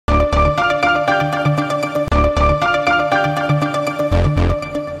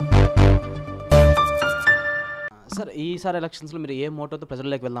ఈసారి ఎలక్షన్స్లో మీరు ఏ మోటోతో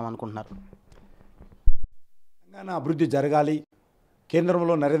ప్రజల్లోకి వెళ్దాం అనుకుంటున్నారు? తెలంగాణ అభివృద్ధి జరగాలి.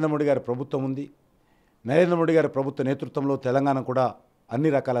 కేంద్రంలో నరేంద్ర మోడీ గారి ప్రభుత్వం ఉంది. నరేంద్ర మోడీ గారి ప్రభుత్వ నేతృత్వంలో తెలంగాణ కూడా అన్ని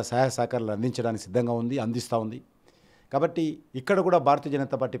రకాల సహాయ సహకారాలు అందించడానికి సిద్ధంగా ఉంది, అందిస్తూ ఉంది. కాబట్టి ఇక్కడ కూడా భారతీయ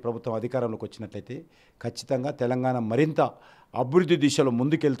జనతా పార్టీ ప్రభుత్వం అధికారంలోకి వచ్చినట్లయితే ఖచ్చితంగా తెలంగాణ మరింత అభివృద్ధి దిశలో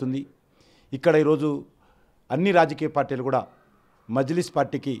ముందుకెళ్తుంది. ఇక్కడ ఈరోజు అన్ని రాజకీయ పార్టీలు కూడా మజ్లిస్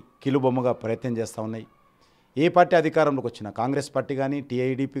పార్టీకి కిలుబొమ్మగా ప్రయత్నం చేస్తూ ఉన్నాయి. ఏ పార్టీ అధికారంలోకి వచ్చినా కాంగ్రెస్ పార్టీ కానీ,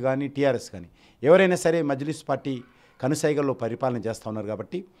 టీఐడిపి కానీ, టీఆర్ఎస్ కానీ ఎవరైనా సరే మజ్లిస్ పార్టీ కనుసైగల్లో పరిపాలన చేస్తూ ఉన్నారు.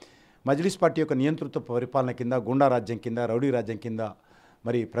 కాబట్టి మజ్లిస్ పార్టీ యొక్క నియంతృత్వ పరిపాలన కింద, గుండా రాజ్యం కింద, రౌడీ రాజ్యం కింద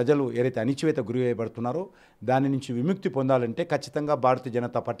మరి ప్రజలు ఏదైతే అణిచివేత గురి చేయబడుతున్నారో దాని నుంచి విముక్తి పొందాలంటే ఖచ్చితంగా భారతీయ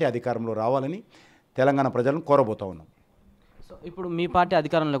జనతా పార్టీ అధికారంలో రావాలని తెలంగాణ ప్రజలను కోరబోతూ ఉన్నాం. సో ఇప్పుడు మీ పార్టీ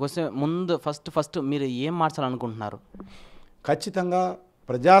అధికారంలోకి వస్తే ముందు ఫస్ట్ మీరు ఏం మార్చాలనుకుంటున్నారు? ఖచ్చితంగా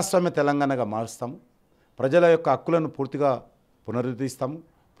ప్రజాస్వామ్య తెలంగాణగా మారుస్తాము. ప్రజల యొక్క హక్కులను పూర్తిగా పునరుద్ధరిస్తాము.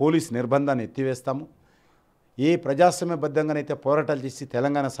 పోలీస్ నిర్బంధాన్ని ఎత్తివేస్తాము. ఏ ప్రజాస్వామ్యబద్ధంగానైతే పోరాటాలు చేసి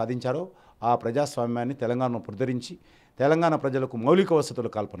తెలంగాణ సాధించారో ఆ ప్రజాస్వామ్యాన్ని తెలంగాణను పునరుద్ధరించి తెలంగాణ ప్రజలకు మౌలిక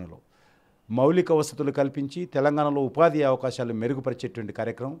వసతులు కల్పించి తెలంగాణలో ఉపాధి అవకాశాలు మెరుగుపరిచేటువంటి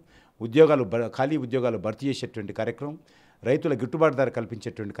కార్యక్రమం, ఖాళీ ఉద్యోగాలు భర్తీ చేసేటువంటి కార్యక్రమం, రైతుల గిట్టుబాటు ధర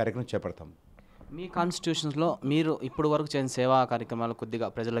కల్పించేటువంటి కార్యక్రమం చేపడతాం. మీ కాన్స్టిట్యూషన్స్లో మీరు ఇప్పుడు వరకు చేసిన సేవా కార్యక్రమాలు కొద్దిగా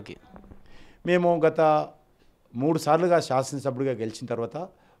ప్రజలకి? మేము గత 3 సార్లుగా శాసనసభ్యుడిగా గెలిచిన తర్వాత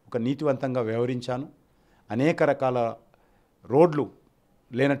ఒక నీతివంతంగా వ్యవహరించాను. అనేక రకాల రోడ్లు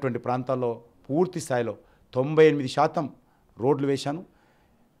లేనటువంటి ప్రాంతాల్లో పూర్తి స్థాయిలో 98% రోడ్లు వేశాను.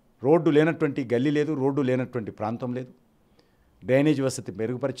 రోడ్డు లేనటువంటి గల్లీ లేదు, రోడ్డు లేనటువంటి ప్రాంతం లేదు. డ్రైనేజ్ వసతి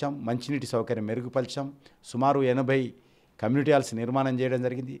మెరుగుపరిచాం, మంచినీటి సౌకర్యం మెరుగుపరిచాం. సుమారు 80 కమ్యూనిటీ హాల్స్ నిర్మాణం చేయడం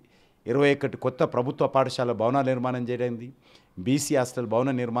జరిగింది. 21 కొత్త ప్రభుత్వ పాఠశాల భవనాలు నిర్మాణం చేయడం జరిగింది. బీసీ హాస్టల్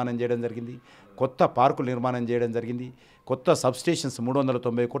భవనం నిర్మాణం చేయడం జరిగింది. కొత్త పార్కులు నిర్మాణం చేయడం జరిగింది. కొత్త సబ్స్టేషన్స్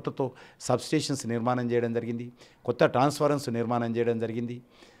 390 కోట్లతో సబ్స్టేషన్స్ నిర్మాణం చేయడం జరిగింది. కొత్త ట్రాన్స్ఫార్మర్స్ నిర్మాణం చేయడం జరిగింది.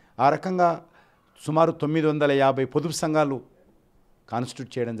 ఆ రకంగా సుమారు 950 పొదుపు సంఘాలు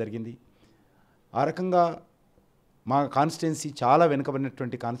కాన్స్టిట్యూట్ చేయడం జరిగింది. ఆ రకంగా మా కాన్స్టిట్యున్సీ చాలా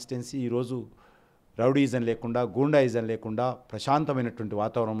వెనుకబడినటువంటి కాన్స్టిట్యున్సీ ఈరోజు రౌడీయిజం లేకుండా, గూండాయిజం లేకుండా ప్రశాంతమైనటువంటి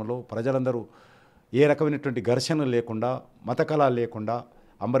వాతావరణంలో ప్రజలందరూ ఏ రకమైనటువంటి ఘర్షణలు లేకుండా, మత కళాలు లేకుండా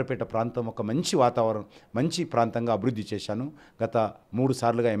అంబర్పేట ప్రాంతం ఒక మంచి వాతావరణం, మంచి ప్రాంతంగా అభివృద్ధి చేశాను గత 3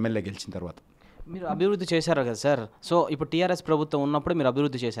 సార్లుగా ఎమ్మెల్యే గెలిచిన తర్వాత. మీరు అభివృద్ధి చేశారు కదా సార్. సో ఇప్పుడు టీఆర్ఎస్ ప్రభుత్వం ఉన్నప్పుడు మీరు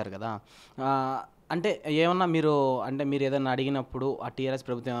అభివృద్ధి చేశారు కదా. అంటే ఏమన్నా మీరు ఏదైనా అడిగినప్పుడు ఆ టీఆర్ఎస్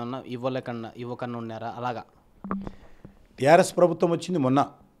ప్రభుత్వం ఏమన్నా ఇవ్వకన్నా ఉన్నారా? అలాగా టీఆర్ఎస్ ప్రభుత్వం వచ్చింది మొన్న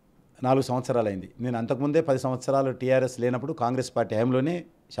 4 సంవత్సరాలు అయింది. నేను అంతకుముందే 10 సంవత్సరాలు టీఆర్ఎస్ లేనప్పుడు కాంగ్రెస్ పార్టీ హయాంలోనే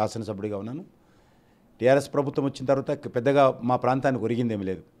శాసనసభ్యుడిగా ఉన్నాను. టీఆర్ఎస్ ప్రభుత్వం వచ్చిన తర్వాత పెద్దగా మా ప్రాంతానికి ఒరిగిందేమీ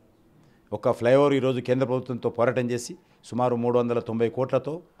లేదు. ఒక ఫ్లైఓవర్ ఈరోజు కేంద్ర ప్రభుత్వంతో పోరాటం చేసి సుమారు 390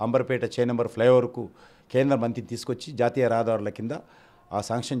 కోట్లతో అంబర్పేట చే నెంబర్ ఫ్లైఓవర్కు కేంద్ర మంత్రిని తీసుకొచ్చి జాతీయ రహదారుల కింద ఆ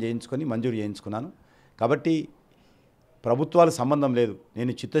శాంక్షన్ చేయించుకొని మంజూరు చేయించుకున్నాను. కాబట్టి ప్రభుత్వాలు సంబంధం లేదు.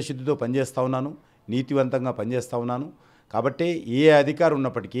 నేను చిత్తశుద్ధితో పనిచేస్తూ ఉన్నాను, నీతివంతంగా పనిచేస్తూ ఉన్నాను. కాబట్టి ఏ అధికారం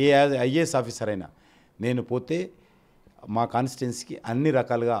ఉన్నప్పటికీ, ఏ ఐఏఎస్ ఆఫీసర్ అయినా నేను పోతే మా కాన్స్టిట్యున్సీకి అన్ని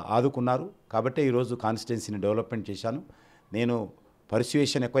రకాలుగా ఆదుకున్నారు. కాబట్టి ఈరోజు కాన్స్టిట్యున్సీని డెవలప్మెంట్ చేశాను. నేను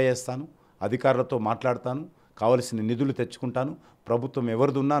పర్సుయేషన్ ఎక్కువ చేస్తాను, అధికారులతో మాట్లాడతాను, కావలసిన నిధులు తెచ్చుకుంటాను. ప్రభుత్వం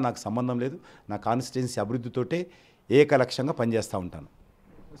ఎవరిదున్నా నాకు సంబంధం లేదు. నా కాన్స్టిట్యున్సీ అభివృద్ధితోటే ఏకలక్ష్యంగా పనిచేస్తూ ఉంటాను.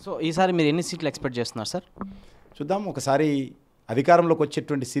 సో ఈసారి మీరు ఎన్ని సీట్లు ఎక్స్పెక్ట్ చేస్తున్నారు సార్? చూద్దాం, ఒకసారి అధికారంలోకి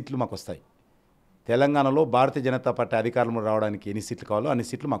వచ్చేటువంటి సీట్లు మాకు వస్తాయి. తెలంగాణలో భారతీయ జనతా పార్టీ అధికారంలో రావడానికి ఎన్ని సీట్లు కావాలో అన్ని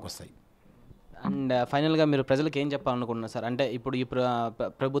సీట్లు మాకు వస్తాయి. అండ్ ఫైనల్గా మీరు ప్రజలకు ఏం చెప్పాలనుకుంటున్నారు సార్? అంటే ఇప్పుడు ఈ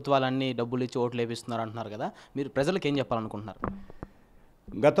ప్రభుత్వాలన్నీ డబ్బులు ఇచ్చి ఓట్లు వేపిస్తున్నారు అంటున్నారు కదా, మీరు ప్రజలకు ఏం చెప్పాలనుకుంటున్నారు?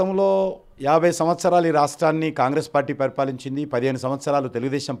 గతంలో 50 సంవత్సరాలు ఈ రాష్ట్రాన్ని కాంగ్రెస్ పార్టీ పరిపాలించింది, 15 సంవత్సరాలు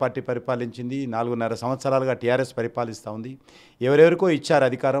తెలుగుదేశం పార్టీ పరిపాలించింది, 4.5 సంవత్సరాలుగా టీఆర్ఎస్ పరిపాలిస్తూ ఉంది. ఎవరెవరికో ఇచ్చారు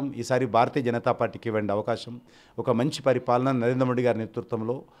అధికారం. ఈసారి భారతీయ జనతా పార్టీకి ఇవ్వండి అవకాశం. ఒక మంచి పరిపాలన నరేంద్ర మోడీ గారి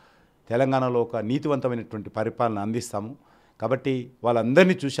నేతృత్వంలో తెలంగాణలో ఒక నీతివంతమైనటువంటి పరిపాలన అందిస్తాము. కాబట్టి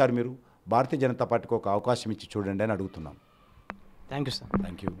వాళ్ళందరినీ చూశారు మీరు. భారతీయ జనతా పార్టీకి ఒక అవకాశం ఇచ్చి చూడండి అని అడుగుతున్నాం. Thank you sir.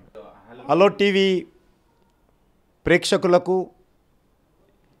 Thank you. Hello TV ప్రేక్షకులకు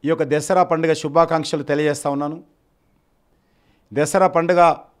ఈ యొక్క దసరా పండుగ శుభాకాంక్షలు తెలియజేస్తా ఉన్నాను. దసరా పండుగ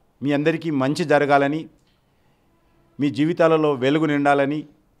మీ అందరికీ మంచి జరగాలని, మీ జీవితాలలో వెలుగు నిండాలని,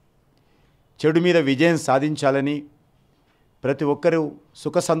 చెడు మీద విజయం సాధించాలని, ప్రతి ఒక్కరూ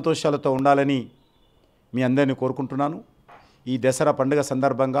సుఖ సంతోషాలతో ఉండాలని మీ అందరినీ కోరుకుంటున్నాను. ఈ దసరా పండుగ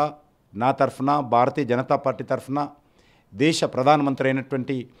సందర్భంగా నా తరఫున, భారతీయ జనతా పార్టీ తరఫున, దేశ ప్రధానమంత్రి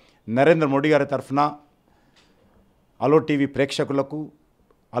అయినటువంటి నరేంద్ర మోడీ గారి తరఫున, హలో టీవీ ప్రేక్షకులకు,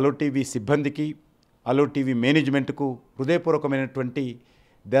 హలో టీవీ సిబ్బందికి, అలో టీవీ మేనేజ్మెంట్కు హృదయపూర్వకమైనటువంటి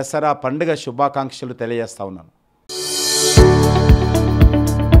దసరా పండుగ శుభాకాంక్షలు తెలియజేస్తా ఉన్నాను.